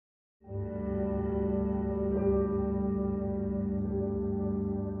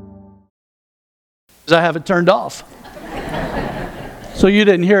I have it turned off. So you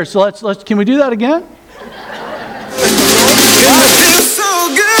didn't hear it. So let's can we do that again?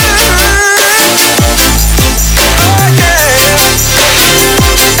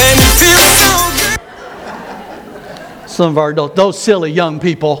 Some of our adults, those silly young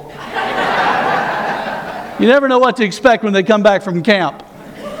people. You never know what to expect when they come back from camp.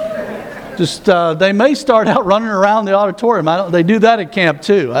 Just they may start out running around the auditorium. They do that at camp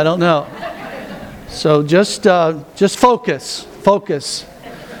too. I don't know. So just focus.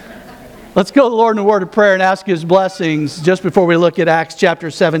 Let's go to the Lord in a word of prayer and ask His blessings just before we look at Acts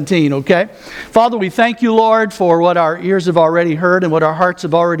chapter 17, okay? Father, we thank you, Lord, for what our ears have already heard and what our hearts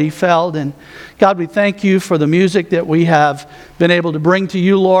have already felt. And God, we thank you for the music that we have been able to bring to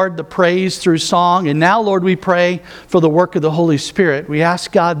you, Lord, the praise through song. And now, Lord, we pray for the work of the Holy Spirit. We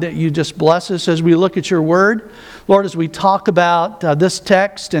ask, God, that you just bless us as we look at your word. Lord, as we talk about this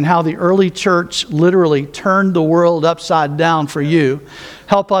text and how the early church literally turned the world upside down for you,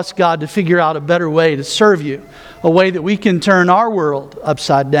 help us, God, to figure out a better way to serve you, a way that we can turn our world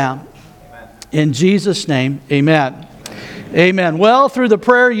upside down. In Jesus' name, amen. Amen. Well, through the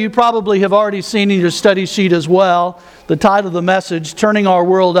prayer, you probably have already seen in your study sheet as well, the title of the message, Turning Our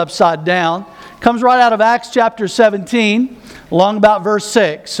World Upside Down, comes right out of Acts chapter 17, along about verse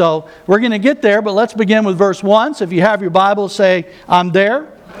 6. So we're going to get there, but let's begin with verse 1. So if you have your Bible, say, I'm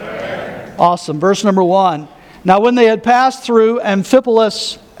there. Amen. Awesome. Verse number 1. Now when they had passed through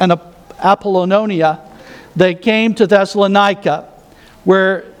Amphipolis and Apollonia, they came to Thessalonica,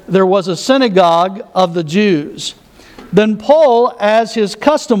 where there was a synagogue of the Jews. Then Paul, as his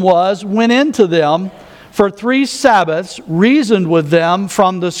custom was, went into them for 3 Sabbaths, reasoned with them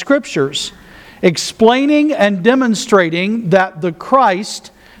from the Scriptures, explaining and demonstrating that the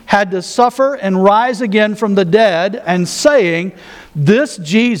Christ had to suffer and rise again from the dead, and saying, this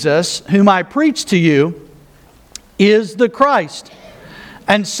Jesus, whom I preach to you, is the Christ.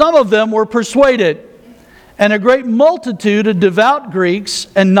 And some of them were persuaded, and a great multitude of devout Greeks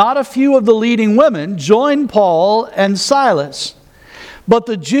and not a few of the leading women joined Paul and Silas. But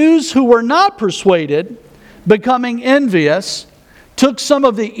the Jews who were not persuaded, becoming envious, took some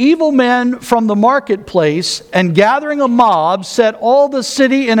of the evil men from the marketplace, and gathering a mob, set all the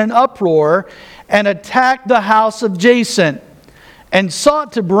city in an uproar, and attacked the house of Jason, and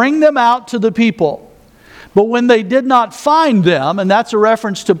sought to bring them out to the people. But when they did not find them, and that's a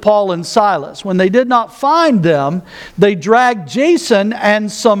reference to Paul and Silas, when they did not find them, they dragged Jason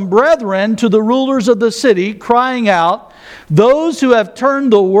and some brethren to the rulers of the city, crying out, those who have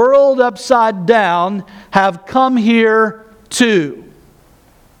turned the world upside down have come here too.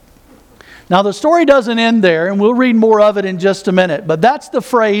 Now the story doesn't end there, and we'll read more of it in just a minute. But that's the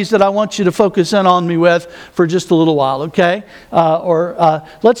phrase that I want you to focus in on me with for just a little while, okay?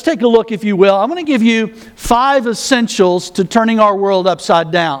 Let's take a look, if you will. I'm going to give you 5 essentials to turning our world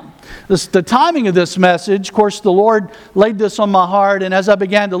upside down. The timing of this message, of course, the Lord laid this on my heart, and as I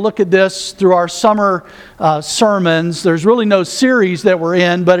began to look at this through our summer sermons, there's really no series that we're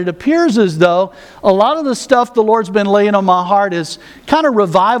in, but it appears as though a lot of the stuff the Lord's been laying on my heart is kind of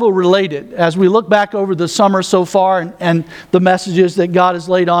revival related as we look back over the summer so far and the messages that God has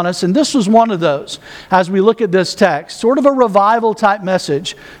laid on us. And this was one of those as we look at this text, sort of a revival type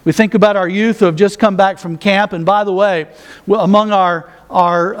message. We think about our youth who have just come back from camp, and by the way, among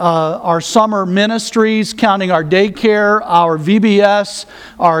our summer ministries, counting our daycare, our VBS,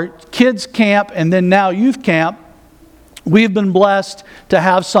 our kids camp, and then now youth camp, we've been blessed to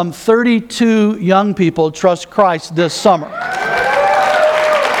have some 32 young people trust Christ this summer.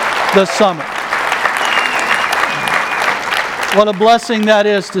 This summer. What a blessing that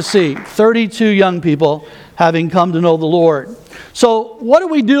is to see. 32 young people having come to know the Lord. So what do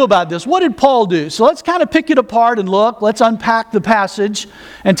we do about this? What did Paul do? So let's kind of pick it apart and look. Let's unpack the passage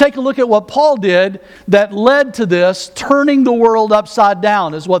and take a look at what Paul did that led to this. Turning the world upside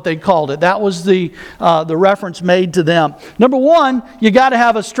down is what they called it. That was the reference made to them. Number 1, you got to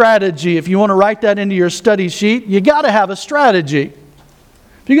have a strategy. If you want to write that into your study sheet, you got to have a strategy.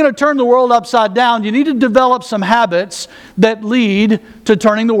 If you're going to turn the world upside down, you need to develop some habits that lead to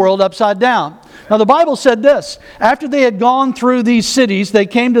turning the world upside down. Now the Bible said this, after they had gone through these cities, they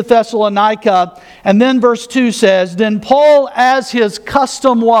came to Thessalonica, and then verse 2 says, then Paul, as his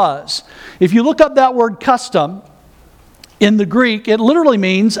custom was. If you look up that word custom, in the Greek, it literally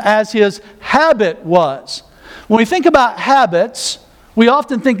means as his habit was. When we think about habits, we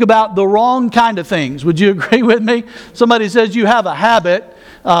often think about the wrong kind of things. Would you agree with me? Somebody says you have a habit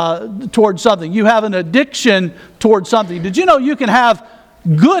towards something. You have an addiction towards something. Did you know you can have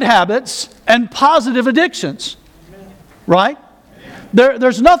good habits and positive addictions? Right?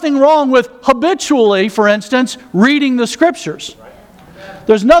 There's nothing wrong with habitually, for instance, reading the Scriptures.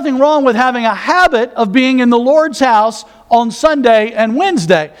 There's nothing wrong with having a habit of being in the Lord's house on Sunday and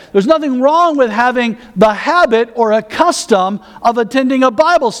Wednesday. There's nothing wrong with having the habit or a custom of attending a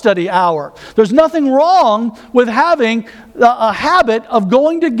Bible study hour. There's nothing wrong with having a habit of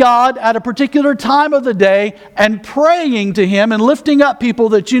going to God at a particular time of the day and praying to Him and lifting up people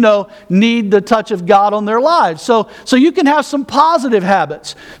that you know need the touch of God on their lives. So you can have some positive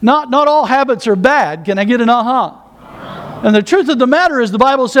habits. Not all habits are bad. Can I get an uh-huh? And the truth of the matter is the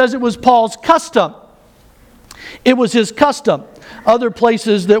Bible says it was Paul's custom. It was his custom. Other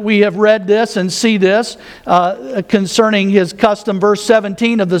places that we have read this and see this concerning his custom, verse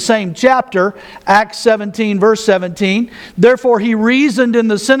 17 of the same chapter, Acts 17, verse 17. Therefore he reasoned in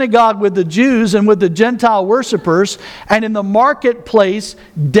the synagogue with the Jews and with the Gentile worshippers, and in the marketplace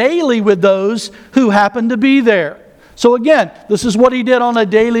daily with those who happened to be there. So again, this is what he did on a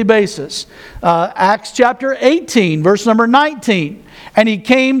daily basis. Acts chapter 18, verse number 19. And he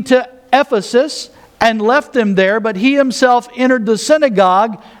came to Ephesus and left them there, but he himself entered the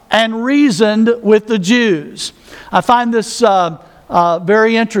synagogue and reasoned with the Jews. I find this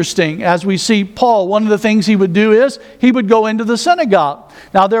very interesting. As we see Paul, one of the things he would do is he would go into the synagogue.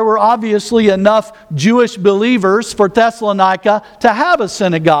 Now there were obviously enough Jewish believers for Thessalonica to have a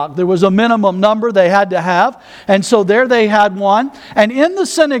synagogue. There was a minimum number they had to have. And so there they had one. And in the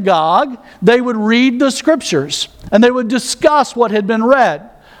synagogue, they would read the Scriptures. And they would discuss what had been read.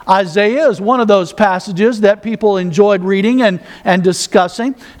 Isaiah is one of those passages that people enjoyed reading and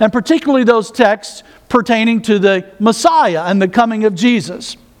discussing, and particularly those texts pertaining to the Messiah and the coming of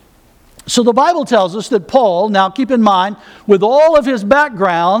Jesus. So the Bible tells us that Paul, now keep in mind, with all of his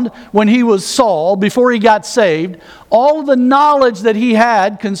background when he was Saul, before he got saved, all of the knowledge that he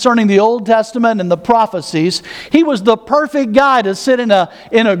had concerning the Old Testament and the prophecies, he was the perfect guy to sit in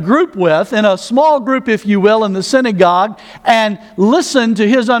a group with, in a small group, if you will, in the synagogue, and listen to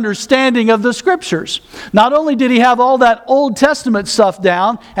his understanding of the Scriptures. Not only did he have all that Old Testament stuff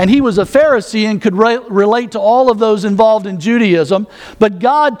down, and he was a Pharisee and could relate to all of those involved in Judaism, but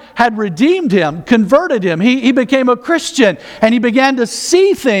God had redeemed him, converted him. He became a Christian, and he began to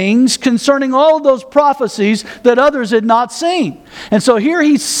see things concerning all of those prophecies that others had not seen. And so here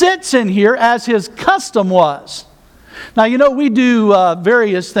he sits in here as his custom was. Now, you know, we do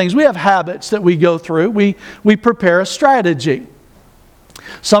various things. We have habits that we go through. We prepare a strategy.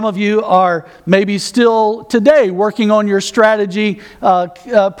 Some of you are maybe still today working on your strategy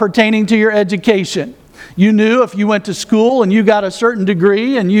pertaining to your education. You knew if you went to school and you got a certain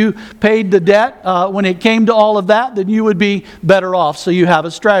degree and you paid the debt when it came to all of that, then you would be better off. So you have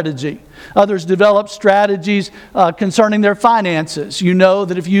a strategy. Others develop strategies concerning their finances. You know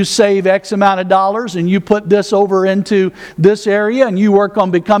that if you save X amount of dollars and you put this over into this area and you work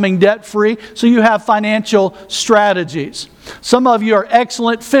on becoming debt-free, so you have financial strategies. Some of you are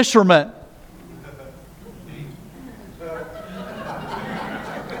excellent fishermen.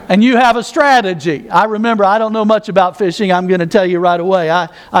 And you have a strategy. I remember, I don't know much about fishing. I'm going to tell you right away.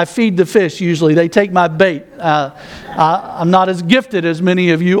 I feed the fish usually. They take my bait. I'm not as gifted as many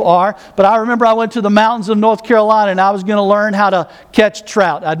of you are. But I remember I went to the mountains of North Carolina and I was going to learn how to catch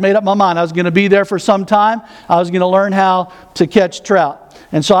trout. I'd made up my mind. I was going to be there for some time. I was going to learn how to catch trout.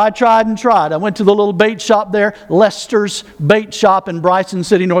 And so I tried and tried. I went to the little bait shop there, Lester's Bait Shop in Bryson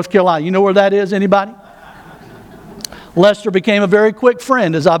City, North Carolina. You know where that is, anybody? Lester became a very quick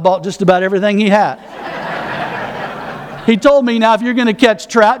friend as I bought just about everything he had. He told me, now if you're going to catch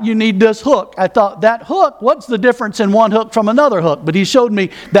trout, you need this hook. I thought, that hook? What's the difference in one hook from another hook? But he showed me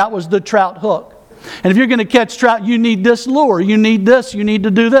that was the trout hook. And if you're going to catch trout, you need this lure. You need this. You need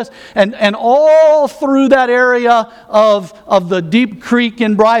to do this. And all through that area of the deep creek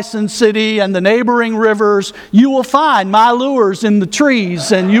in Bryson City and the neighboring rivers, you will find my lures in the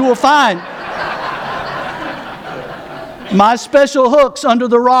trees, and you will find my special hooks under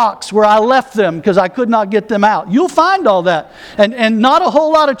the rocks where I left them because I could not get them out. You'll find all that. And not a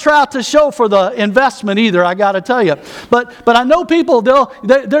whole lot of trout to show for the investment either, I got to tell you. But I know people,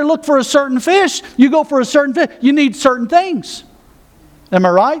 they look for a certain fish. You go for a certain fish. You need certain things. Am I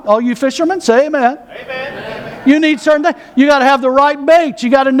right? All you fishermen, say amen. Amen. You need certain things. You got to have the right bait. You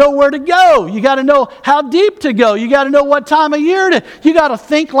got to know where to go. You got to know how deep to go. You got to know what time of year to. You got to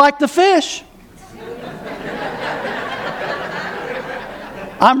think like the fish.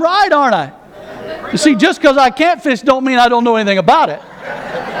 I'm right, aren't I? You see, just because I can't fish don't mean I don't know anything about it.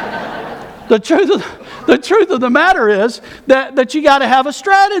 The truth of the matter is that you got to have a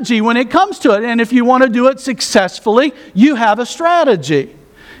strategy when it comes to it. And if you want to do it successfully, you have a strategy.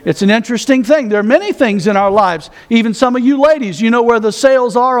 It's an interesting thing. There are many things in our lives. Even some of you ladies, you know where the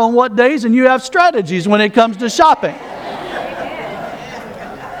sales are on what days, and you have strategies when it comes to shopping.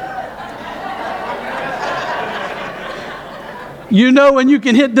 You know when you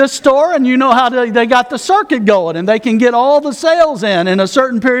can hit this store, and you know how they got the circuit going, and they can get all the sales in a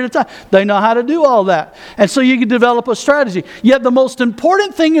certain period of time. They know how to do all that. And so you can develop a strategy. Yet the most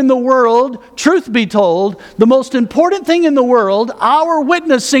important thing in the world, truth be told, the most important thing in the world, our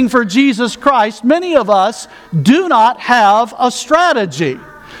witnessing for Jesus Christ, many of us do not have a strategy.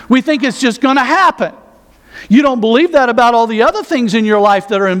 We think it's just going to happen. You don't believe that about all the other things in your life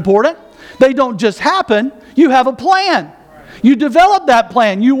that are important. They don't just happen. You have a plan. You develop that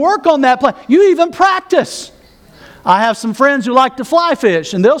plan. You work on that plan. You even practice. I have some friends who like to fly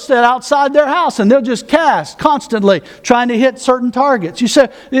fish, and they'll sit outside their house and they'll just cast constantly, trying to hit certain targets. You say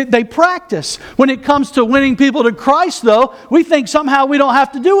they practice. When it comes to winning people to Christ, though, we think somehow we don't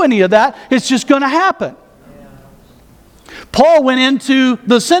have to do any of that. It's just going to happen. Paul went into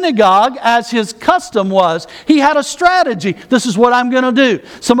the synagogue as his custom was. He had a strategy. This is what I'm going to do.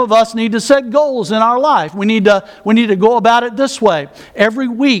 Some of us need to set goals in our life. We need to go about it this way. Every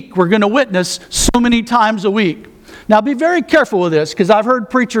week we're going to witness so many times a week. Now be very careful with this, because I've heard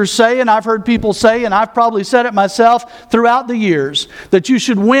preachers say, and I've heard people say, and I've probably said it myself throughout the years, that you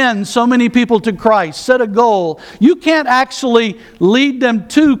should win so many people to Christ. Set a goal. You can't actually lead them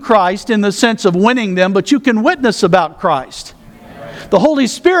to Christ in the sense of winning them, but you can witness about Christ. The Holy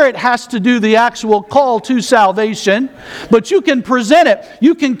Spirit has to do the actual call to salvation, but you can present it.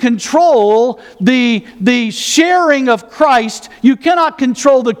 You can control the sharing of Christ. You cannot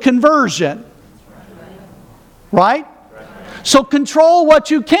control the conversion. Right? So control what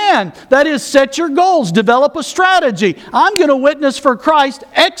you can. That is, set your goals. Develop a strategy. I'm going to witness for Christ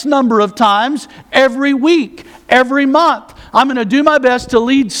X number of times every week, every month. I'm going to do my best to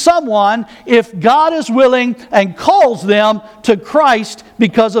lead someone, if God is willing, and calls them to Christ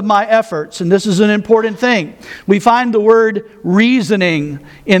because of my efforts. And this is an important thing. We find the word reasoning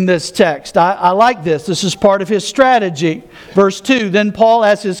in this text. I like this. This is part of his strategy. Verse 2, then Paul,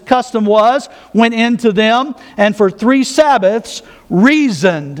 as his custom was, went into them, and for 3 Sabbaths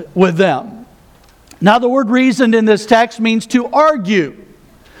reasoned with them. Now the word reasoned in this text means to argue,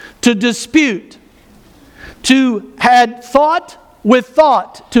 to dispute, to add thought with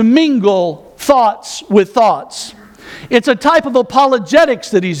thought, to mingle thoughts with thoughts. It's a type of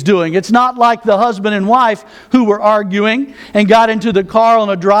apologetics that he's doing. It's not like the husband and wife who were arguing and got into the car on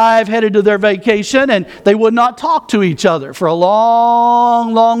a drive headed to their vacation, and they would not talk to each other for a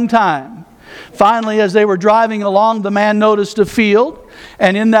long, long time. Finally, as they were driving along, the man noticed a field,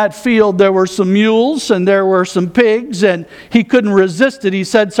 and in that field there were some mules and there were some pigs, and he couldn't resist it. He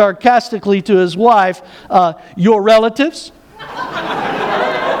said sarcastically to his wife, "Your relatives?"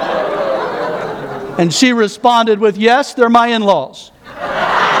 And she responded with, "Yes, they're my in-laws."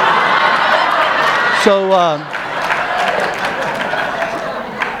 So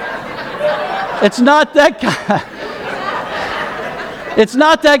it's not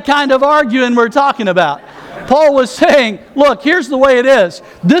that kind of arguing we're talking about. Paul was saying, look, here's the way it is.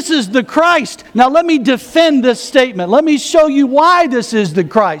 This is the Christ. Now let me defend this statement. Let me show you why this is the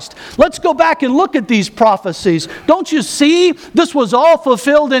Christ. Let's go back and look at these prophecies. Don't you see? This was all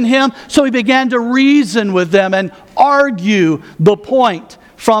fulfilled in Him. So he began to reason with them and argue the point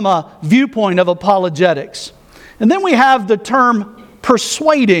from a viewpoint of apologetics. And then we have the term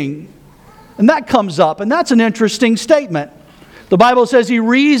persuading. And that comes up. And that's an interesting statement. The Bible says he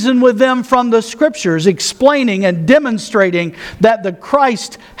reasoned with them from the Scriptures, explaining and demonstrating that the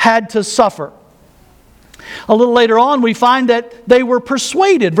Christ had to suffer. A little later on, we find that they were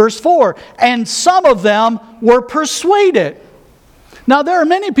persuaded. Verse 4, and some of them were persuaded. Now, there are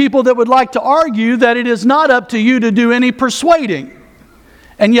many people that would like to argue that it is not up to you to do any persuading.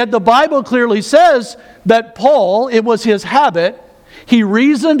 And yet the Bible clearly says that Paul, it was his habit, he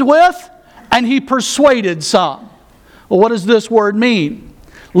reasoned with and he persuaded some. Well, what does this word mean?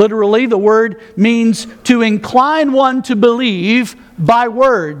 Literally, the word means to incline one to believe by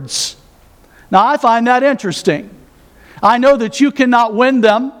words. Now, I find that interesting. I know that you cannot win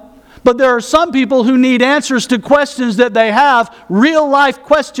them, but there are some people who need answers to questions that they have, real life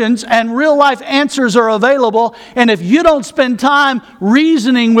questions, and real life answers are available. And if you don't spend time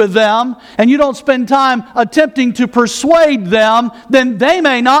reasoning with them, and you don't spend time attempting to persuade them, then they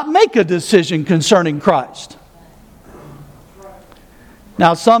may not make a decision concerning Christ.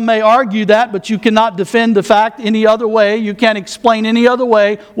 Now, some may argue that, but you cannot defend the fact any other way. You can't explain any other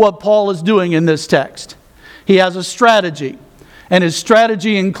way what Paul is doing in this text. He has a strategy, and his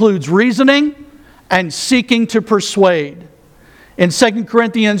strategy includes reasoning and seeking to persuade. In 2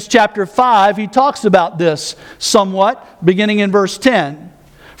 Corinthians chapter 5, he talks about this somewhat, beginning in verse 10.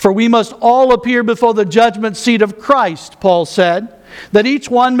 For we must all appear before the judgment seat of Christ, Paul said, that each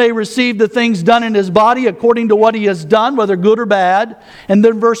one may receive the things done in his body according to what he has done, whether good or bad. And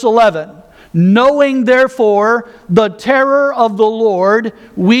then verse 11. Knowing therefore the terror of the Lord,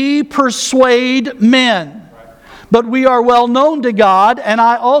 we persuade men. But we are well known to God, and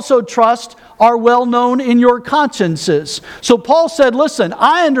I also trust are well known in your consciences. So Paul said, listen,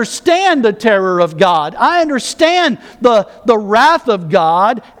 I understand the terror of God. I understand the wrath of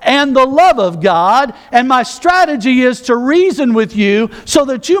God and the love of God. And my strategy is to reason with you so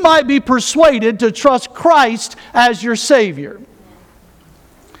that you might be persuaded to trust Christ as your Savior.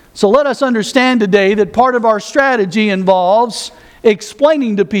 So let us understand today that part of our strategy involves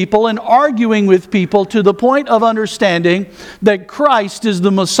explaining to people and arguing with people to the point of understanding that Christ is the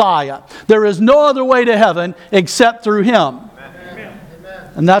Messiah. There is no other way to heaven except through Him. Amen.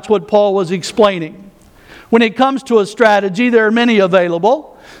 And that's what Paul was explaining. When it comes to a strategy, there are many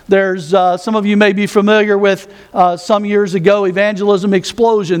available. There's some of you may be familiar with some years ago Evangelism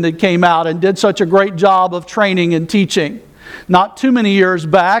Explosion that came out and did such a great job of training and teaching. Not too many years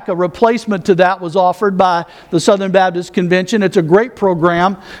back, a replacement to that was offered by the Southern Baptist Convention. It's a great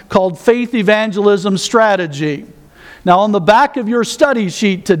program called Faith Evangelism Strategy. Now, on the back of your study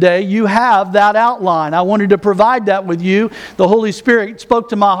sheet today, you have that outline. I wanted to provide that with you. The Holy Spirit spoke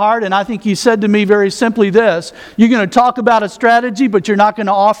to my heart, and I think He said to me very simply this: you're going to talk about a strategy, but you're not going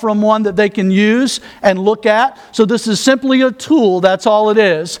to offer them one that they can use and look at. So this is simply a tool. That's all it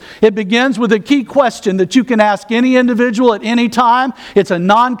is. It begins with a key question that you can ask any individual at any time. It's a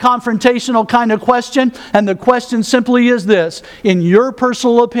non-confrontational kind of question, and the question simply is this: in your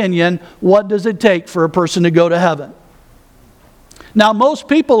personal opinion, what does it take for a person to go to heaven? Now, most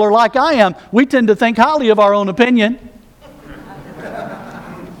people are like I am. We tend to think highly of our own opinion.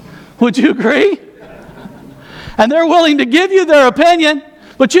 Would you agree? And they're willing to give you their opinion,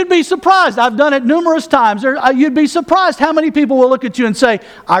 but you'd be surprised. I've done it numerous times. You'd be surprised how many people will look at you and say,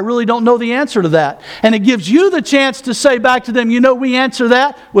 I really don't know the answer to that. And it gives you the chance to say back to them, you know, we answer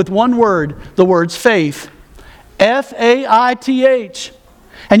that with one word. The word's faith. F-A-I-T-H.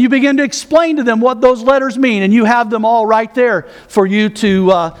 And you begin to explain to them what those letters mean. And you have them all right there for you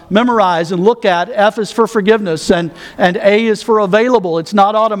to memorize and look at. F is for forgiveness. And A is for available. It's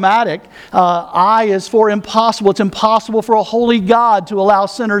not automatic. I is for impossible. It's impossible for a holy God to allow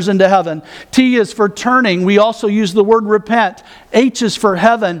sinners into heaven. T is for turning. We also use the word repent. H is for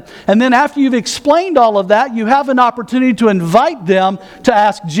heaven. And then after you've explained all of that, you have an opportunity to invite them to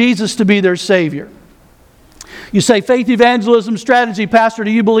ask Jesus to be their Savior. You say, faith evangelism strategy, Pastor,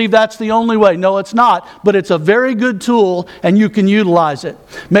 do you believe that's the only way? No, it's not, but it's a very good tool and you can utilize it.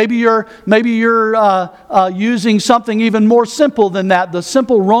 Maybe you're using something even more simple than that, the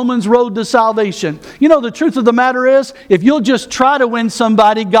simple Romans road to salvation. You know, the truth of the matter is, if you'll just try to win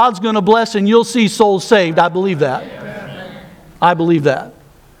somebody, God's going to bless and you'll see souls saved. I believe that. Amen. I believe that.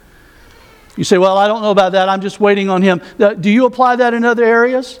 You say, well, I don't know about that. I'm just waiting on Him. Do you apply that in other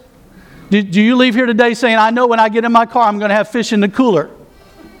areas? Do you leave here today saying, I know when I get in my car, I'm going to have fish in the cooler?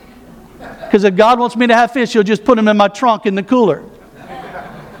 Because if God wants me to have fish, He'll just put them in my trunk in the cooler.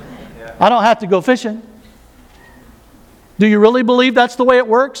 I don't have to go fishing. Do you really believe that's the way it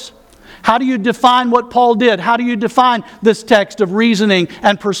works? How do you define what Paul did? How do you define this text of reasoning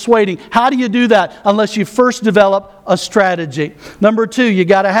and persuading? How do you do that unless you first develop a strategy? Number 2, you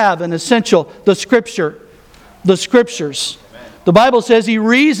got to have an essential, the Scripture, the Scriptures. The Bible says He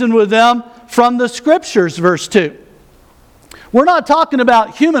reasoned with them from the Scriptures, verse 2. We're not talking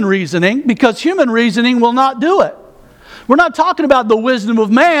about human reasoning, because human reasoning will not do it. We're not talking about the wisdom of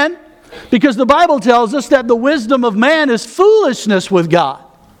man, because the Bible tells us that the wisdom of man is foolishness with God.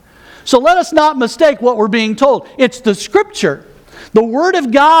 So let us not mistake what we're being told. It's the Scripture, the Word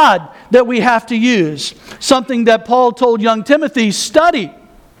of God, that we have to use. Something that Paul told young Timothy, study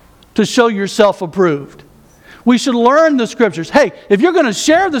to show yourself approved. We should learn the Scriptures. Hey, if you're going to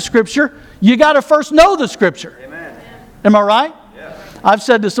share the Scripture, you got to first know the Scripture. Amen. Am I right? Yeah. I've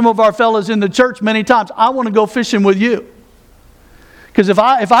said to some of our fellows in the church many times, I want to go fishing with you. Because if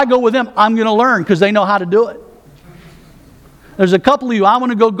I go with them, I'm going to learn because they know how to do it. There's a couple of you I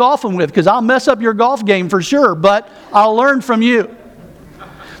want to go golfing with because I'll mess up your golf game for sure, but I'll learn from you.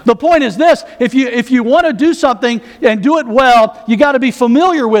 The point is this: if you want to do something and do it well, you got to be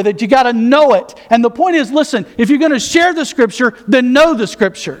familiar with it. You got to know it. And the point is, listen, if you're going to share the Scripture, then know the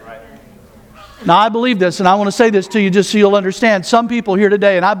Scripture. Right. Now, I believe this, and I want to say this to you just so you'll understand. Some people here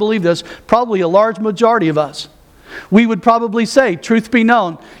today, and I believe this, probably a large majority of us, We would probably say, truth be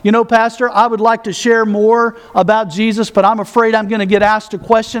known, you know, Pastor, I would like to share more about Jesus, but I'm afraid I'm going to get asked a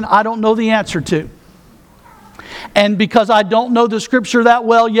question I don't know the answer to. And because I don't know the Scripture that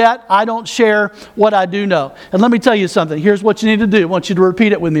well yet, I don't share what I do know. And let me tell you something. Here's what you need to do. I want you to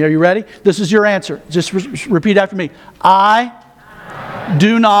repeat it with me. Are you ready? This is your answer. Just repeat after me. I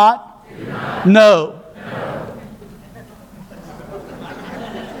do not know.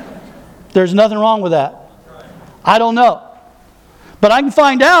 There's nothing wrong with that. I don't know. But I can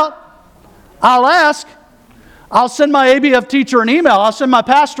find out. I'll ask. I'll send my ABF teacher an email. I'll send my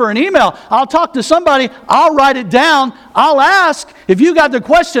pastor an email. I'll talk to somebody. I'll write it down. I'll ask. If you got the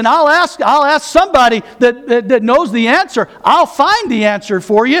question, I'll ask somebody that knows the answer. I'll find the answer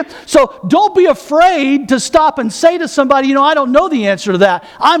for you. So don't be afraid to stop and say to somebody, you know, I don't know the answer to that.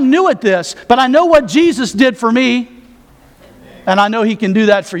 I'm new at this, but I know what Jesus did for me, and I know He can do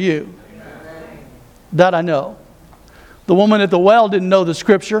that for you. That I know. The woman at the well didn't know the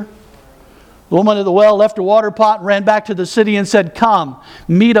Scripture. The woman at the well left her water pot and ran back to the city and said, come,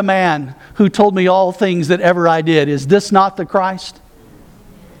 meet a man who told me all things that ever I did. Is this not the Christ?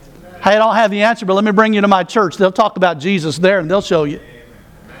 I don't have the answer, but let me bring you to my church. They'll talk about Jesus there and they'll show you.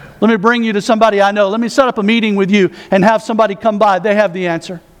 Let me bring you to somebody I know. Let me set up a meeting with you and have somebody come by. They have the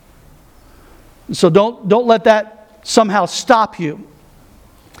answer. So don't let that somehow stop you.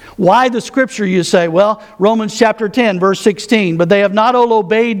 Why the Scripture, you say? Well, Romans chapter 10, verse 16. But they have not all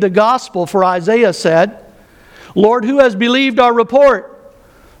obeyed the gospel, for Isaiah said, Lord, who has believed our report?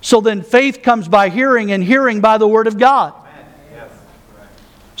 So then faith comes by hearing, and hearing by the word of God.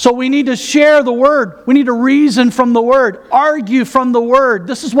 So we need to share the Word. We need to reason from the Word, argue from the Word.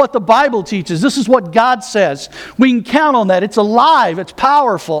 This is what the Bible teaches. This is what God says. We can count on that. It's alive. It's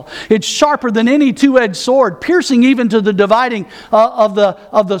powerful. It's sharper than any two-edged sword, piercing even to the dividing of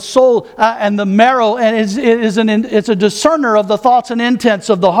the soul and the marrow, and it's a discerner of the thoughts and intents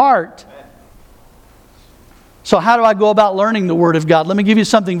of the heart. So how do I go about learning the Word of God? Let me give you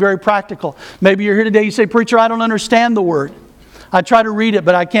something very practical. Maybe you're here today, you say, Preacher, I don't understand the Word. I try to read it,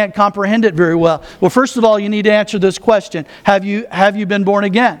 but I can't comprehend it very well. Well, first of all, you need to answer this question. Have you been born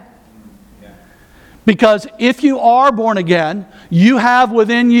again? Because if you are born again, you have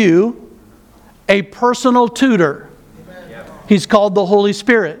within you a personal tutor. He's called the Holy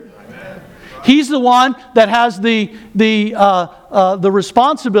Spirit. He's the one that has the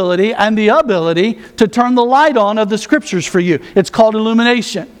responsibility and the ability to turn the light on of the Scriptures for you. It's called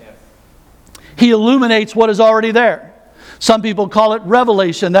illumination. He illuminates what is already there. Some people call it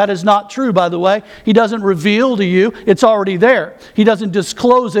revelation. That is not true, by the way. He doesn't reveal to you. It's already there. He doesn't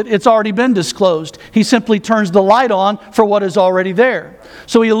disclose it. It's already been disclosed. He simply turns the light on for what is already there.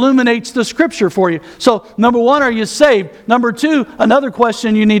 So He illuminates the Scripture for you. So, number one, are you saved? Number two, another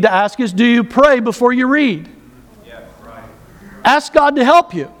question you need to ask is, do you pray before you read? Yes, right. Ask God to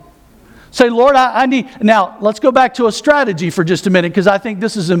help you. Say, Lord, I need... Now, let's go back to a strategy for just a minute, because I think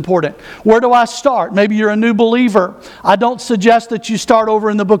this is important. Where do I start? Maybe you're a new believer. I don't suggest that you start over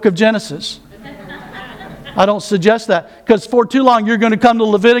in the book of Genesis. I don't suggest that, because for too long you're going to come to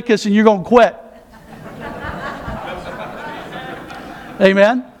Leviticus and you're going to quit.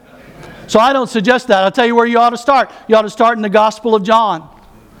 Amen? So I don't suggest that. I'll tell you where you ought to start. You ought to start in the Gospel of John.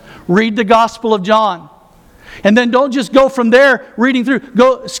 Read the Gospel of John. And then don't just go from there reading through.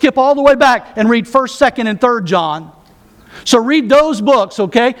 Go skip all the way back and read 1st, 2nd, and 3rd John. So read those books,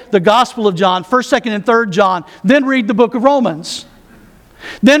 okay? The Gospel of John, 1st, 2nd, and 3rd John. Then read the book of Romans.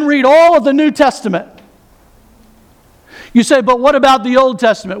 Then read all of the New Testament. You say, but what about the Old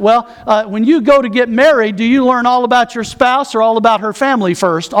Testament? Well, when you go to get married, do you learn all about your spouse or all about her family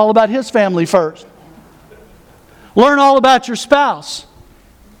first? All about his family first? Learn all about your spouse.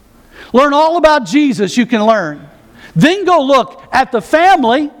 Learn all about Jesus, you can learn. Then go look at the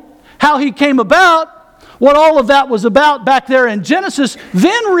family, how He came about, what all of that was about back there in Genesis.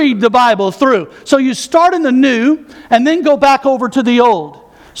 Then read the Bible through. So you start in the new and then go back over to the old.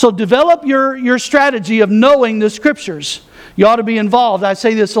 So develop your strategy of knowing the Scriptures. You ought to be involved. I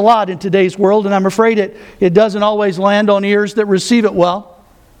say this a lot in today's world, and I'm afraid it doesn't always land on ears that receive it well.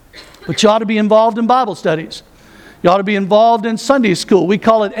 But you ought to be involved in Bible studies. You ought to be involved in Sunday school. We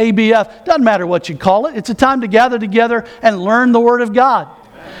call it ABF. Doesn't matter what you call it. It's a time to gather together and learn the Word of God.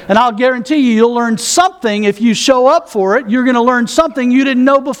 And I'll guarantee you'll learn something if you show up for it. You're going to learn something you didn't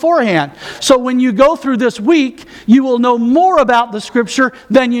know beforehand. So when you go through this week, you will know more about the Scripture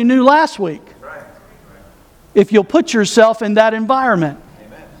than you knew last week. If you'll put yourself in that environment.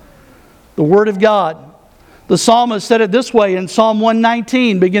 The Word of God. The psalmist said it this way in Psalm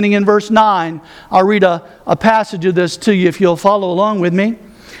 119, beginning in verse 9. I'll read a passage of this to you if you'll follow along with me.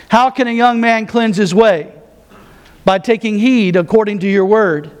 How can a young man cleanse his way? by taking heed according to your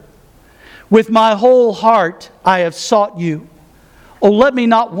word. With my whole heart I have sought you. Oh, let me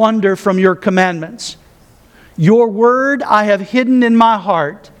not wander from your commandments. Your word I have hidden in my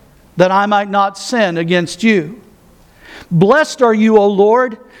heart, that I might not sin against you. Blessed are you, O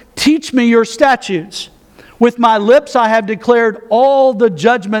Lord. Teach me your statutes. With my lips I have declared all the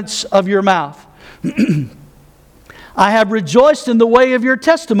judgments of your mouth. I have rejoiced in the way of your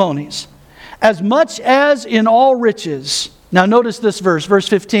testimonies, as much as in all riches. Now notice this verse, verse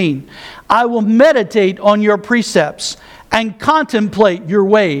 15. I will meditate on your precepts and contemplate your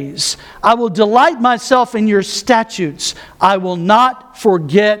ways. I will delight myself in your statutes. I will not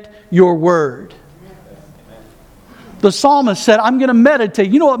forget your word. The psalmist said, I'm going to meditate.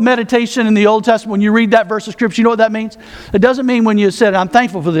 You know what meditation in the Old Testament, when you read that verse of Scripture, you know what that means? It doesn't mean when you said, I'm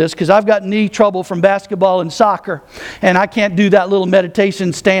thankful for this because I've got knee trouble from basketball and soccer, and I can't do that little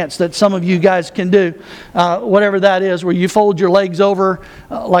meditation stance that some of you guys can do, whatever that is, where you fold your legs over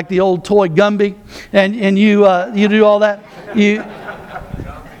like the old toy Gumby, and you do all that.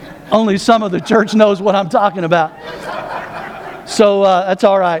 Only some of the church knows what I'm talking about. So that's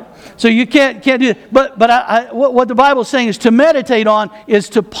all right. So you can't do it. But what the Bible is saying is to meditate on is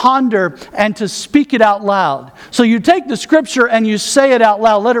to ponder and to speak it out loud. So you take the Scripture and you say it out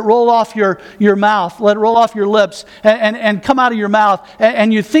loud. Let it roll off your mouth. Let it roll off your lips and come out of your mouth.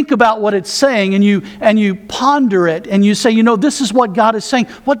 And you think about what it's saying and you ponder it. And you say, this is what God is saying.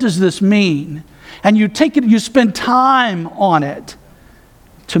 What does this mean? And you take it, you spend time on it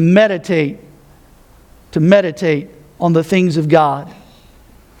to meditate on the things of God.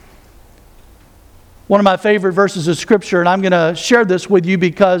 One of my favorite verses of Scripture, and I'm going to share this with you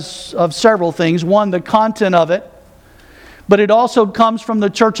because of several things. One, the content of it, but it also comes from the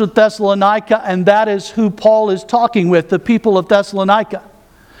church of Thessalonica, and that is who Paul is talking with, the people of Thessalonica.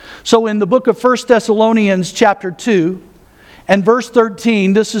 So in the book of 1 Thessalonians chapter 2 and verse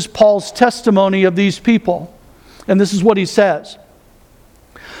 13, this is Paul's testimony of these people. And this is what he says.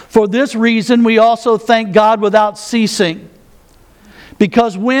 For this reason we also thank God without ceasing,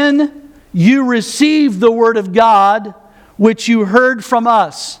 because when you received the word of God, which you heard from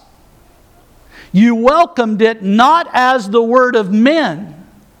us, you welcomed it not as the word of men,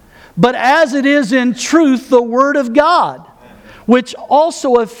 but as it is in truth the word of God, which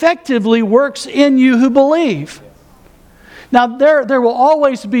also effectively works in you who believe. Now there will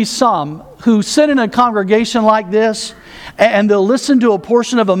always be some who sit in a congregation like this and they'll listen to a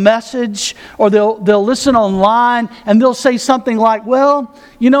portion of a message, or they'll listen online and they'll say something like, well,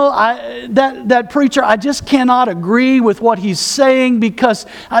 that preacher, I just cannot agree with what he's saying because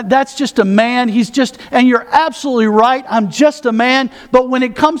that's just a man. And you're absolutely right, I'm just a man. But when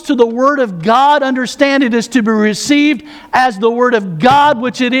it comes to the Word of God, understand it is to be received as the Word of God,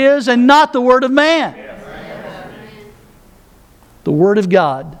 which it is, and not the Word of man. The Word of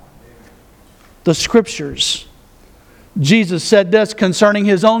God, the Scriptures. Jesus said this concerning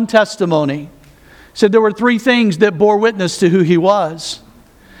His own testimony. He said there were three things that bore witness to who He was.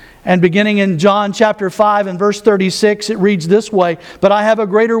 And beginning in John chapter 5 and verse 36, it reads this way, but I have a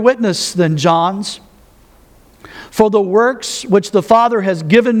greater witness than John's. For the works which the Father has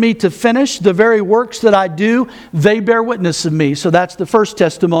given me to finish, the very works that I do, they bear witness of me. So that's the first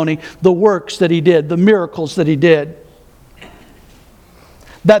testimony, the works that He did, the miracles that He did.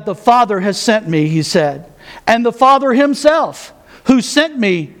 That the Father has sent me, He said. And the Father Himself, who sent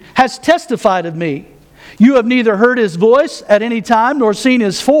me, has testified of me. You have neither heard His voice at any time, nor seen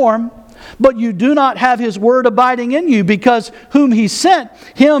His form, but you do not have His word abiding in you, because whom He sent,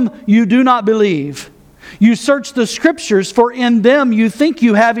 Him you do not believe. You search the Scriptures, for in them you think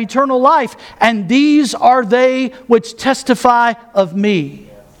you have eternal life, and these are they which testify of me.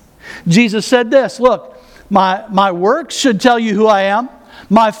 Jesus said this, look, my works should tell you who I am.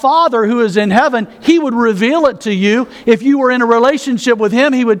 My Father who is in heaven, He would reveal it to you. If you were in a relationship with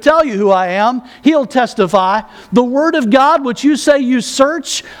Him, He would tell you who I am. He'll testify. The Word of God, which you say you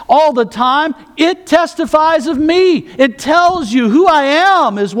search all the time, it testifies of me. It tells you who I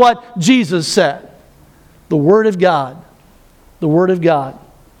am, is what Jesus said. The Word of God. The Word of God.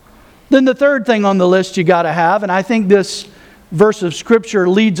 Then the third thing on the list you got to have, and I think this verse of Scripture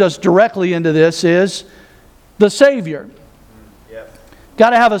leads us directly into this, is the Savior.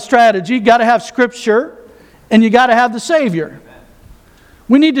 Got to have a strategy, got to have Scripture, and you got to have the Savior.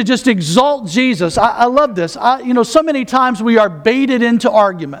 We need to just exalt Jesus. I love this. So many times we are baited into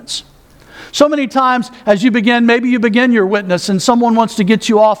arguments. So many times as maybe you begin your witness and someone wants to get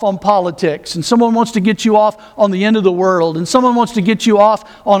you off on politics, and someone wants to get you off on the end of the world, and someone wants to get you off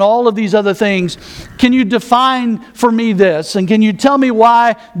on all of these other things. Can you define for me this? And can you tell me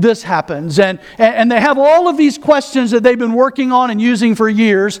why this happens? And they have all of these questions that they've been working on and using for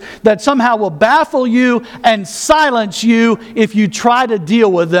years that somehow will baffle you and silence you if you try to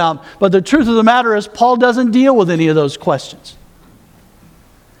deal with them. But the truth of the matter is, Paul doesn't deal with any of those questions.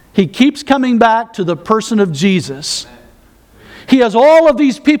 He keeps coming back to the person of Jesus. He has all of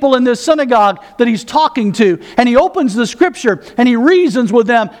these people in this synagogue that he's talking to, and he opens the Scripture and he reasons with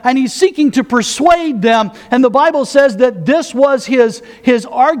them, and he's seeking to persuade them. And the Bible says that this was his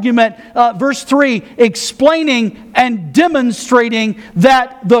argument, verse 3, explaining and demonstrating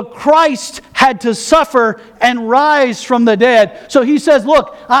that the Christ had to suffer and rise from the dead. So he says,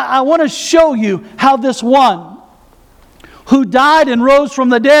 look, I want to show you how this one who died and rose from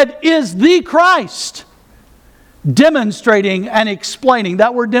the dead is the Christ. Demonstrating and explaining.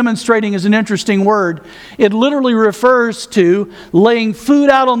 That word demonstrating is an interesting word. It literally refers to laying food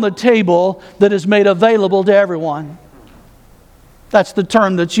out on the table that is made available to everyone. That's the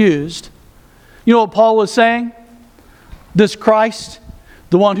term that's used. You know what Paul was saying? This Christ,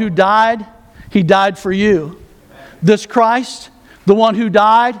 the one who died, He died for you. This Christ, the one who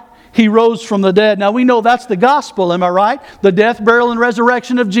died, He rose from the dead. Now we know that's the gospel, am I right? The death, burial, and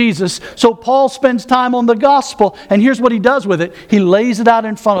resurrection of Jesus. So Paul spends time on the gospel, and here's what he does with it. He lays it out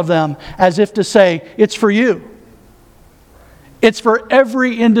in front of them as if to say, it's for you. It's for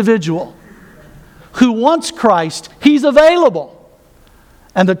every individual who wants Christ. He's available.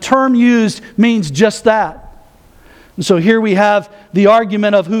 And the term used means just that. And so here we have the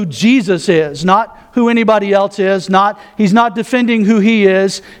argument of who Jesus is, not who anybody else is. He's not defending who He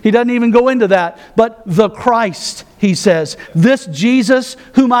is. He doesn't even go into that. But the Christ, he says. This Jesus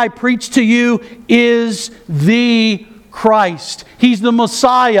whom I preach to you is the Christ. He's the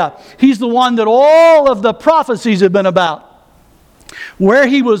Messiah. He's the one that all of the prophecies have been about. Where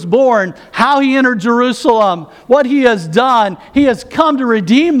He was born, how He entered Jerusalem, what He has done. He has come to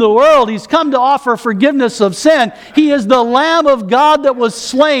redeem the world. He's come to offer forgiveness of sin. He is the Lamb of God that was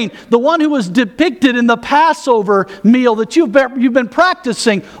slain, the one who was depicted in the Passover meal that you've been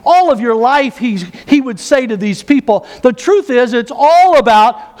practicing all of your life. He would say to these people, the truth is, it's all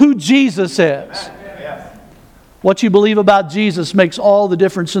about who Jesus is. What you believe about Jesus makes all the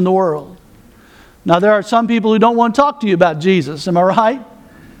difference in the world. Now, there are some people who don't want to talk to you about Jesus. Am I right?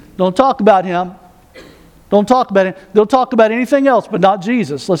 Don't talk about Him. Don't talk about Him. They'll talk about anything else, but not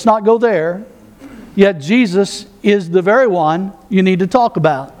Jesus. Let's not go there. Yet Jesus is the very one you need to talk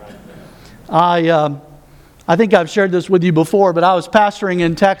about. I think I've shared this with you before, but I was pastoring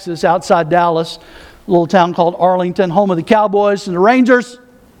in Texas, outside Dallas, a little town called Arlington, home of the Cowboys and the Rangers.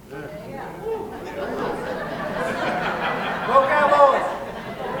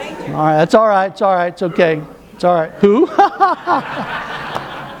 All right, that's all right. It's all right. It's okay. It's all right. Who?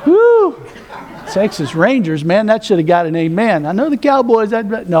 Woo! Texas Rangers, man, that should have got an amen. I know the Cowboys.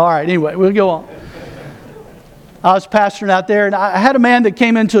 No, all right. Anyway, we'll go on. I was pastoring out there, and I had a man that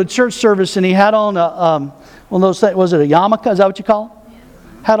came into a church service, and he had on one of those things. Was it a yarmulke? Is that what you call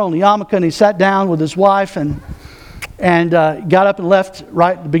it? Had on a yarmulke, and he sat down with his wife, and got up and left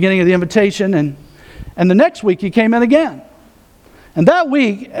right at the beginning of the invitation, and the next week he came in again. And that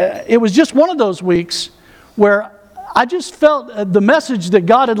week, it was just one of those weeks where I just felt the message that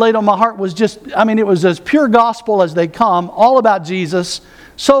God had laid on my heart was just, it was as pure gospel as they come, all about Jesus,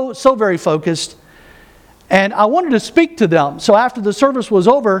 so very focused. And I wanted to speak to them. So after the service was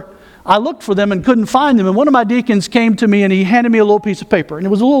over, I looked for them and couldn't find them. And one of my deacons came to me and he handed me a little piece of paper. And it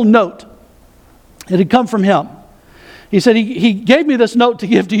was a little note. It had come from him. He said, he gave me this note to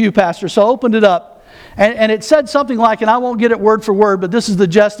give to you, Pastor. So I opened it up. And it said something like, and I won't get it word for word, but this is the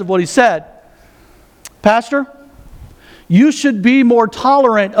gist of what he said. Pastor, you should be more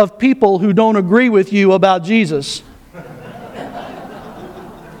tolerant of people who don't agree with you about Jesus.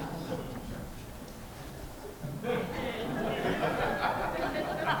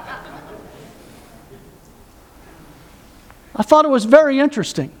 I thought it was very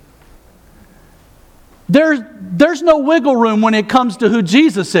interesting. There's no wiggle room when it comes to who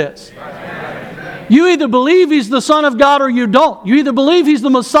Jesus is. You either believe He's the Son of God or you don't. You either believe He's the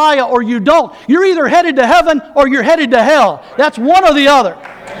Messiah or you don't. You're either headed to heaven or you're headed to hell. That's one or the other.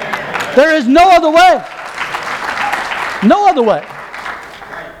 There is no other way. No other way.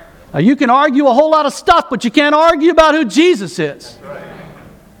 Now, you can argue a whole lot of stuff, but you can't argue about who Jesus is.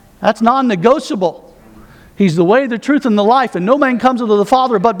 That's non-negotiable. He's the way, the truth, and the life, and no man comes unto the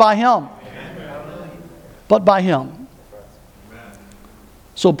Father but by Him. But by Him.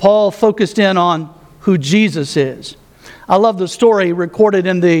 So Paul focused in on who Jesus is. I love the story recorded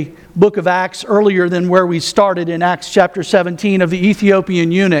in the book of Acts earlier than where we started in Acts chapter 17 of the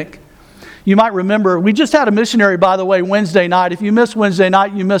Ethiopian eunuch. You might remember, we just had a missionary, by the way, Wednesday night. If you missed Wednesday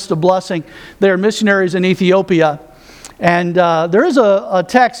night, you missed a blessing. They are missionaries in Ethiopia. And there is a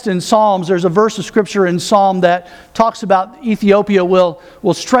text in Psalms, there's a verse of Scripture in Psalm that talks about Ethiopia will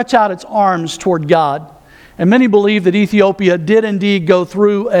stretch out its arms toward God. And many believe that Ethiopia did indeed go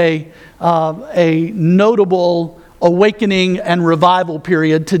through a notable awakening and revival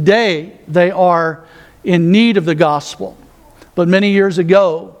period. Today, they are in need of the gospel. But many years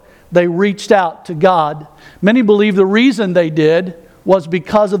ago, they reached out to God. Many believe the reason they did was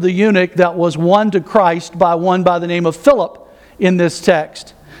because of the eunuch that was won to Christ by one by the name of Philip in this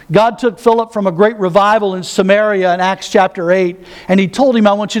text. God took Philip from a great revival in Samaria in Acts chapter 8, and He told him,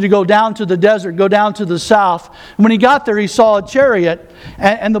 I want you to go down to the desert, go down to the south. And when he got there, he saw a chariot,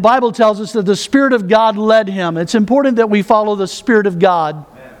 and the Bible tells us that the Spirit of God led him. It's important that we follow the Spirit of God.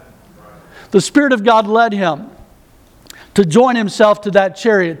 The Spirit of God led him to join himself to that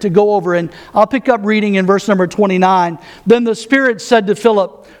chariot, to go over. And I'll pick up reading in verse number 29. Then the Spirit said to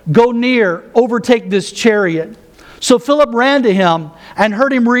Philip, go near, overtake this chariot. So Philip ran to him and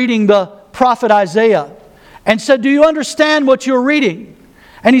heard him reading the prophet Isaiah and said, do you understand what you're reading?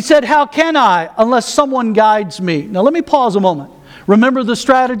 And he said, how can I unless someone guides me? Now let me pause a moment. Remember the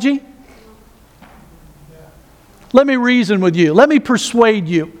strategy? Let me reason with you. Let me persuade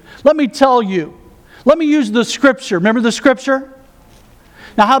you. Let me tell you. Let me use the Scripture. Remember the Scripture?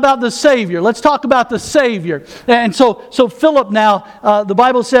 Now how about the Savior? Let's talk about the Savior. And so Philip now, the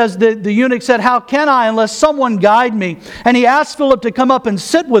Bible says that the eunuch said, how can I unless someone guide me? And he asked Philip to come up and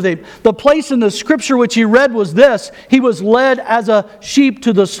sit with him. The place in the Scripture which he read was this: he was led as a sheep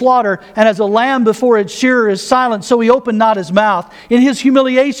to the slaughter, and as a lamb before its shearer is silent, so he opened not his mouth. In his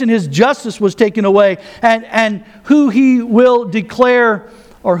humiliation his justice was taken away, and who will declare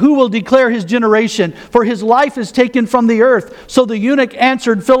his generation? For his life is taken from the earth. So the eunuch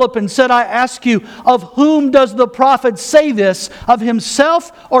answered Philip and said, I ask you, of whom does the prophet say this? Of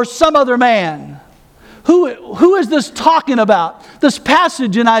himself or some other man? Who is this talking about? This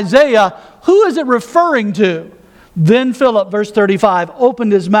passage in Isaiah, who is it referring to? Then Philip, verse 35,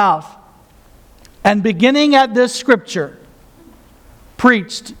 opened his mouth and beginning at this scripture,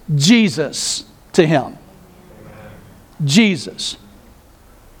 preached Jesus to him. Jesus.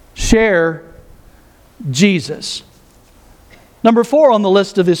 Share Jesus. Number 4 on the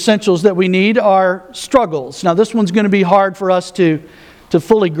list of essentials that we need are struggles. Now this one's going to be hard for us to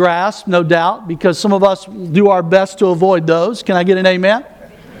fully grasp, no doubt, because some of us do our best to avoid those. Can I get an amen?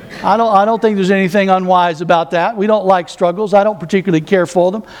 I don't think there's anything unwise about that. We don't like struggles. I don't particularly care for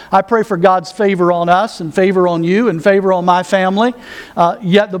them. I pray for God's favor on us and favor on you and favor on my family.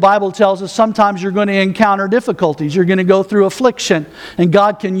 Yet the Bible tells us sometimes you're going to encounter difficulties. You're going to go through affliction. And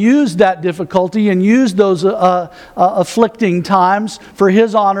God can use that difficulty and use those afflicting times for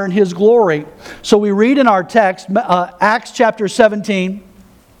His honor and His glory. So we read in our text, Acts chapter 17,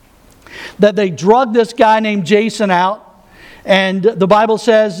 that they drugged this guy named Jason out. And the Bible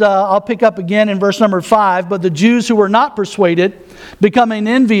says, I'll pick up again in verse number 5, but the Jews who were not persuaded, becoming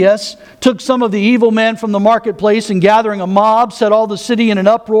envious, took some of the evil men from the marketplace and gathering a mob, set all the city in an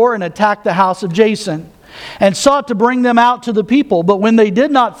uproar and attacked the house of Jason and sought to bring them out to the people. But when they did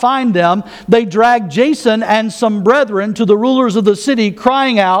not find them, they dragged Jason and some brethren to the rulers of the city,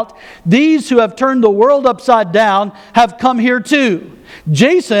 crying out, these who have turned the world upside down have come here too.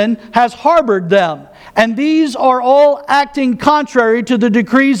 Jason has harbored them. And these are all acting contrary to the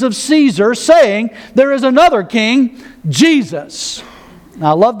decrees of Caesar, saying, there is another king, Jesus. Now,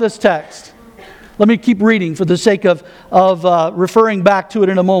 I love this text. Let me keep reading for the sake of referring back to it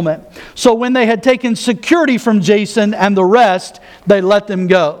in a moment. So when they had taken security from Jason and the rest, they let them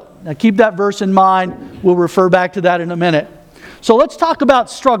go. Now keep that verse in mind. We'll refer back to that in a minute. So let's talk about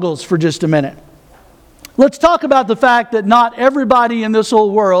struggles for just a minute. Let's talk about the fact that not everybody in this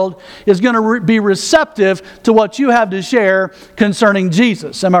whole world is going to be receptive to what you have to share concerning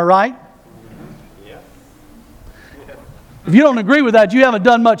Jesus. Am I right? Yeah. If you don't agree with that, you haven't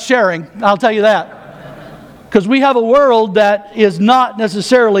done much sharing. I'll tell you that. Because we have a world that is not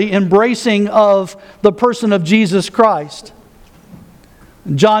necessarily embracing of the person of Jesus Christ.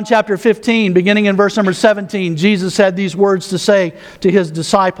 In John chapter 15, beginning in verse number 17, Jesus had these words to say to His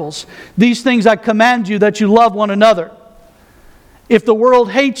disciples. These things I command you, that you love one another. If the world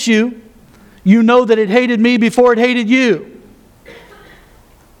hates you, you know that it hated me before it hated you.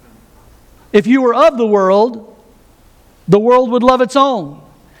 If you were of the world would love its own.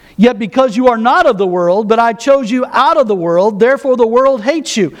 Yet because you are not of the world, but I chose you out of the world, therefore the world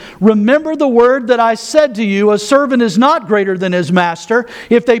hates you. Remember the word that I said to you, a servant is not greater than his master.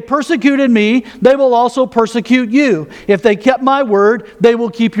 If they persecuted me, they will also persecute you. If they kept my word, they will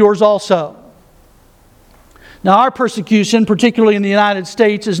keep yours also. Now, our persecution, particularly in the United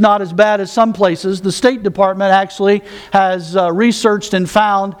States, is not as bad as some places. The State Department actually has researched and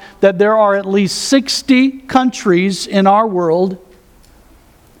found that there are at least 60 countries in our world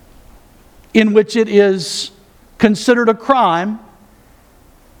in which it is considered a crime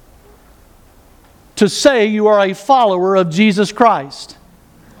to say you are a follower of Jesus Christ.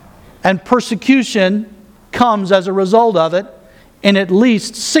 And persecution comes as a result of it in at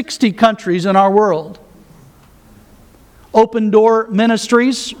least 60 countries in our world. Open Door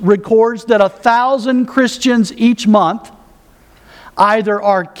Ministries records that 1,000 Christians each month either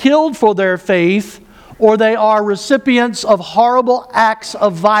are killed for their faith or they are recipients of horrible acts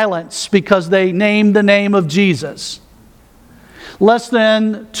of violence because they name the name of Jesus. Less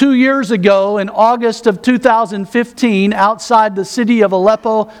than 2 years ago, in August of 2015, outside the city of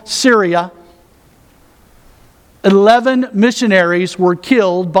Aleppo, Syria, 11 missionaries were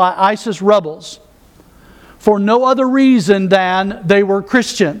killed by ISIS rebels for no other reason than they were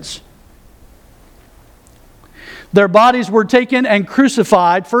Christians. Their bodies were taken and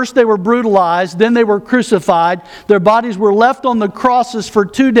crucified. First they were brutalized, then they were crucified. Their bodies were left on the crosses for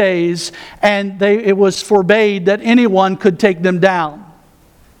 2 days, and it was forbade that anyone could take them down.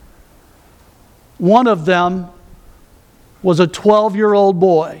 One of them was a 12-year-old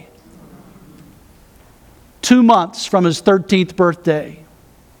boy, 2 months from his 13th birthday,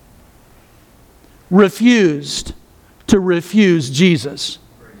 refused to refuse Jesus.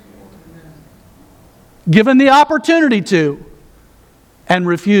 Given the opportunity to, and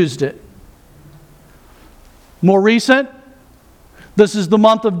refused it. More recent, this is the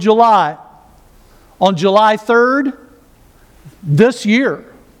month of July. On July 3rd, this year,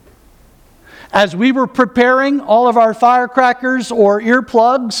 as we were preparing all of our firecrackers or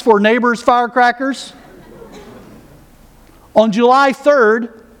earplugs for neighbors' firecrackers, on July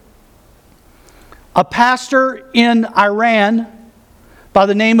 3rd, a pastor in Iran by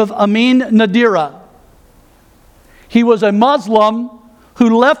the name of Amin Nadira, he was a Muslim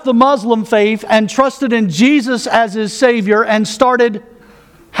who left the Muslim faith and trusted in Jesus as his Savior and started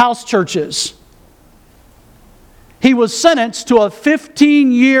house churches. He was sentenced to a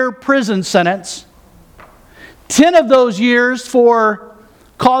 15-year prison sentence, 10 of those years for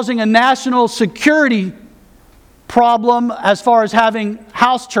causing a national security problem as far as having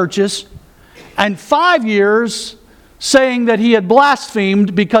house churches, and 5 years saying that he had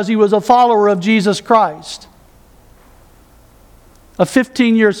blasphemed because he was a follower of Jesus Christ. A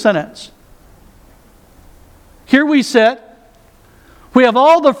 15-year sentence. Here we sit. We have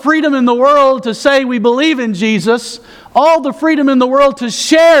all the freedom in the world to say we believe in Jesus, all the freedom in the world to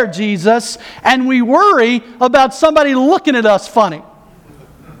share Jesus, and we worry about somebody looking at us funny.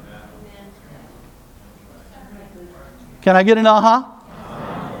 Can I get an aha?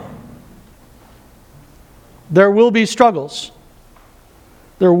 There will be struggles.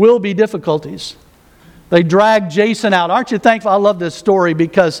 There will be difficulties. They dragged Jason out. Aren't you thankful? I love this story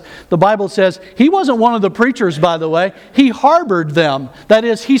because the Bible says he wasn't one of the preachers, by the way. He harbored them. That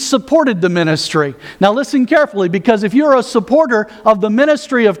is, he supported the ministry. Now listen carefully, because if you're a supporter of the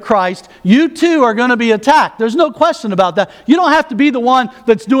ministry of Christ, you too are going to be attacked. There's no question about that. You don't have to be the one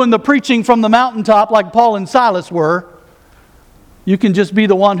that's doing the preaching from the mountaintop like Paul and Silas were. You can just be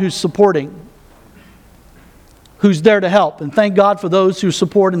the one who's supporting, who's there to help. And thank God for those who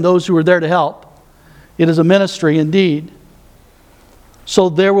support and those who are there to help. It is a ministry indeed. So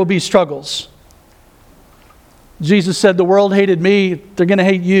there will be struggles. Jesus said, the world hated me, they're going to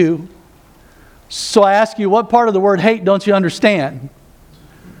hate you. So I ask you, what part of the word hate don't you understand?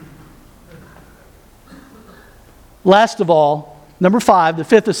 Last of all, number 5, the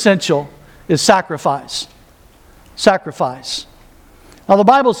 5th essential is sacrifice. Sacrifice. Now the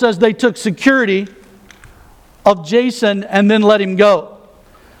Bible says they took security of Jason and then let him go.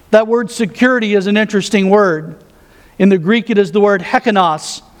 That word security is an interesting word. In the Greek, it is the word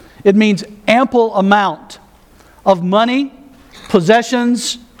hekinos. It means ample amount of money,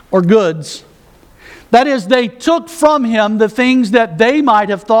 possessions, or goods. That is, they took from him the things that they might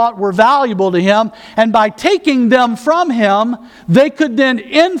have thought were valuable to him, and by taking them from him, they could then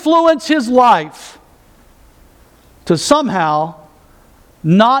influence his life to somehow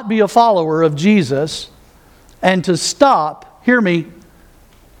not be a follower of Jesus and to stop, hear me,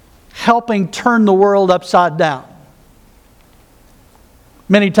 helping turn the world upside down.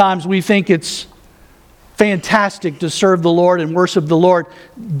 Many times we think it's fantastic to serve the Lord and worship the Lord,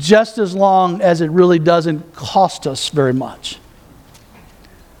 just as long as it really doesn't cost us very much.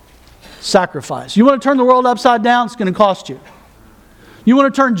 Sacrifice. You want to turn the world upside down? It's going to cost you. You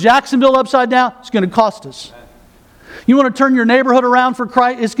want to turn Jacksonville upside down? It's going to cost us. You want to turn your neighborhood around for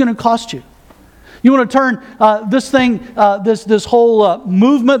Christ? It's going to cost you. You want to turn this whole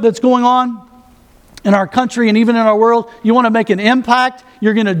movement that's going on in our country and even in our world, you want to make an impact,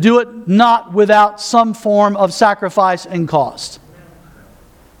 you're going to do it not without some form of sacrifice and cost.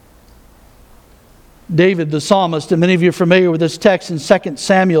 David, the psalmist, and many of you are familiar with this text in 2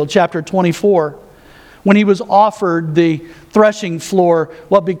 Samuel chapter 24, when he was offered the threshing floor,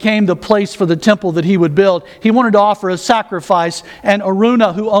 what became the place for the temple that he would build, he wanted to offer a sacrifice, and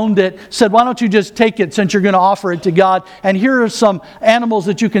Araunah, who owned it, said, why don't you just take it since you're going to offer it to God, and here are some animals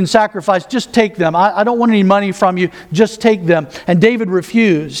that you can sacrifice, just take them. I don't want any money from you, just take them. And David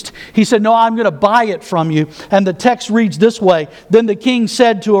refused. He said, no, I'm going to buy it from you. And the text reads this way, then the king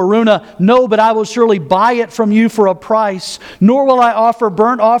said to Araunah, no, but I will surely buy it from you for a price, nor will I offer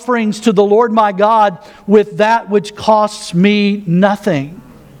burnt offerings to the Lord my God with that which costs me nothing.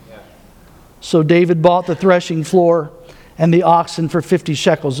 So David bought the threshing floor and the oxen for 50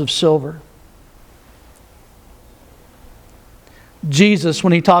 shekels of silver. Jesus,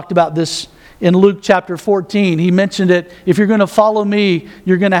 when he talked about this in Luke chapter 14, he mentioned it, if you're going to follow me,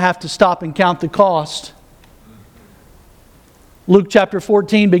 you're going to have to stop and count the cost. Luke chapter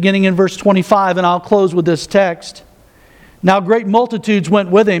 14, beginning in verse 25, and I'll close with this text. Now great multitudes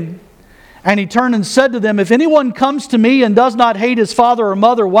went with him, and he turned and said to them, if anyone comes to me and does not hate his father or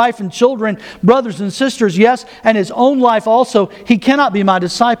mother, wife and children, brothers and sisters, yes, and his own life also, he cannot be my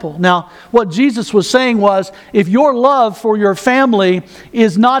disciple. Now, what Jesus was saying was, if your love for your family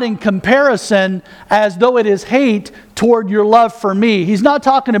is not in comparison as though it is hate toward your love for me. He's not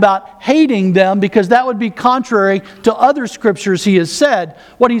talking about hating them, because that would be contrary to other scriptures he has said.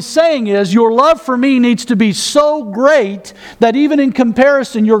 What he's saying is your love for me needs to be so great that even in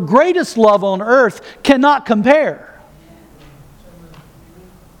comparison, your greatest love on earth cannot compare.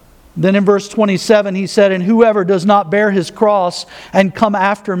 Then in verse 27 he said, and whoever does not bear his cross and come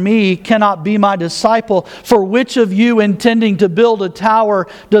after me cannot be my disciple. For which of you, intending to build a tower,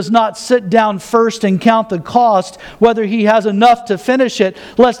 does not sit down first and count the cost, whether he has enough to finish it,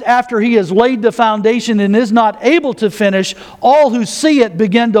 lest after he has laid the foundation and is not able to finish, all who see it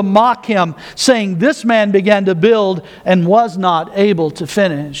begin to mock him, saying, this man began to build and was not able to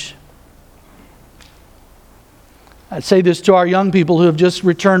finish. I say this to our young people who have just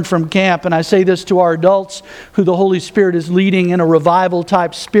returned from camp, and I say this to our adults who the Holy Spirit is leading in a revival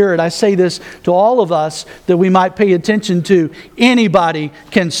type spirit. I say this to all of us that we might pay attention to. Anybody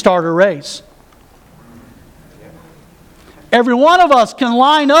can start a race. Every one of us can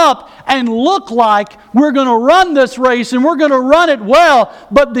line up and look like we're going to run this race and we're going to run it well,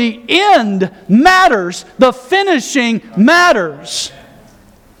 but the end matters. The finishing matters.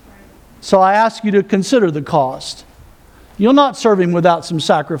 So I ask you to consider the cost. You'll not serve Him without some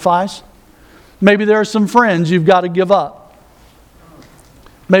sacrifice. Maybe there are some friends you've got to give up.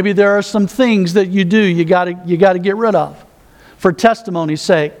 Maybe there are some things that you do you got to get rid of for testimony's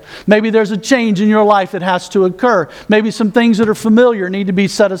sake. Maybe there's a change in your life that has to occur. Maybe some things that are familiar need to be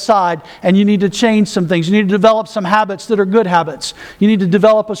set aside, and you need to change some things. You need to develop some habits that are good habits. You need to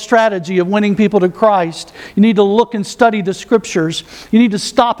develop a strategy of winning people to Christ. You need to look and study the Scriptures. You need to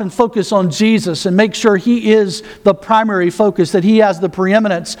stop and focus on Jesus and make sure He is the primary focus, that He has the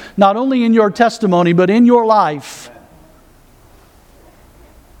preeminence, not only in your testimony, but in your life.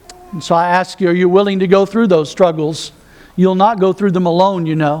 And so I ask you, are you willing to go through those struggles? You'll not go through them alone,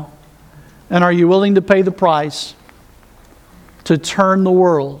 you know. And are you willing to pay the price to turn the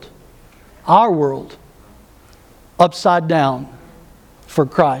world, our world, upside down for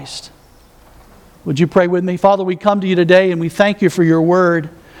Christ? Would you pray with me? Father, we come to you today and we thank you for your word.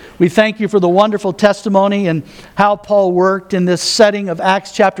 We thank you for the wonderful testimony and how Paul worked in this setting of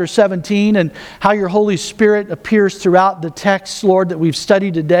Acts chapter 17, and how your Holy Spirit appears throughout the text, Lord, that we've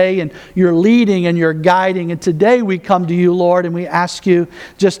studied today, and you're leading and you're guiding. And today we come to you, Lord, and we ask you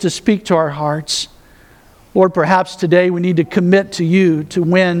just to speak to our hearts. Lord, perhaps today we need to commit to you to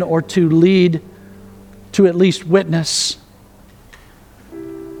win or to lead, to at least witness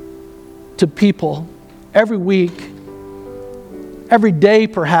to people every week. Every day,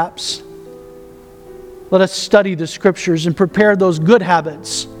 perhaps, let us study the Scriptures and prepare those good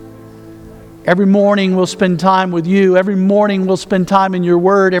habits. Every morning we'll spend time with you. Every morning we'll spend time in your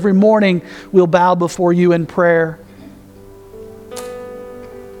word. Every morning we'll bow before you in prayer.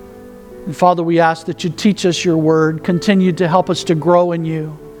 And Father, we ask that you teach us your word. Continue to help us to grow in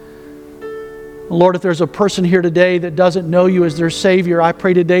you. Lord, if there's a person here today that doesn't know you as their Savior, I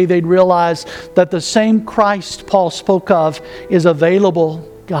pray today they'd realize that the same Christ Paul spoke of is available,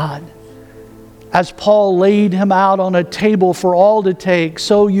 God. As Paul laid him out on a table for all to take,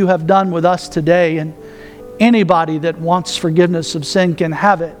 so you have done with us today. And anybody that wants forgiveness of sin can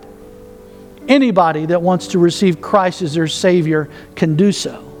have it. Anybody that wants to receive Christ as their Savior can do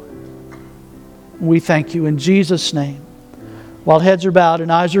so. We thank you in Jesus' name. While heads are bowed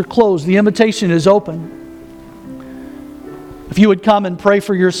and eyes are closed, the invitation is open. If you would come and pray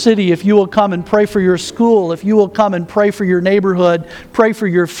for your city, if you will come and pray for your school, if you will come and pray for your neighborhood, pray for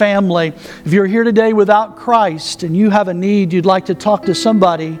your family. If you're here today without Christ and you have a need, you'd like to talk to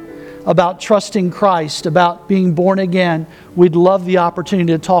somebody about trusting Christ, about being born again, we'd love the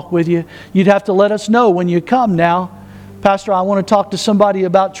opportunity to talk with you. You'd have to let us know when you come now. Pastor, I want to talk to somebody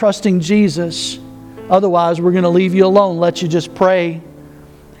about trusting Jesus. Otherwise, we're going to leave you alone, let you just pray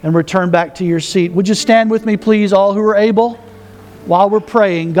and return back to your seat. Would you stand with me, please, all who are able? While we're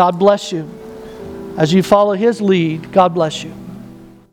praying, God bless you. As you follow His lead, God bless you.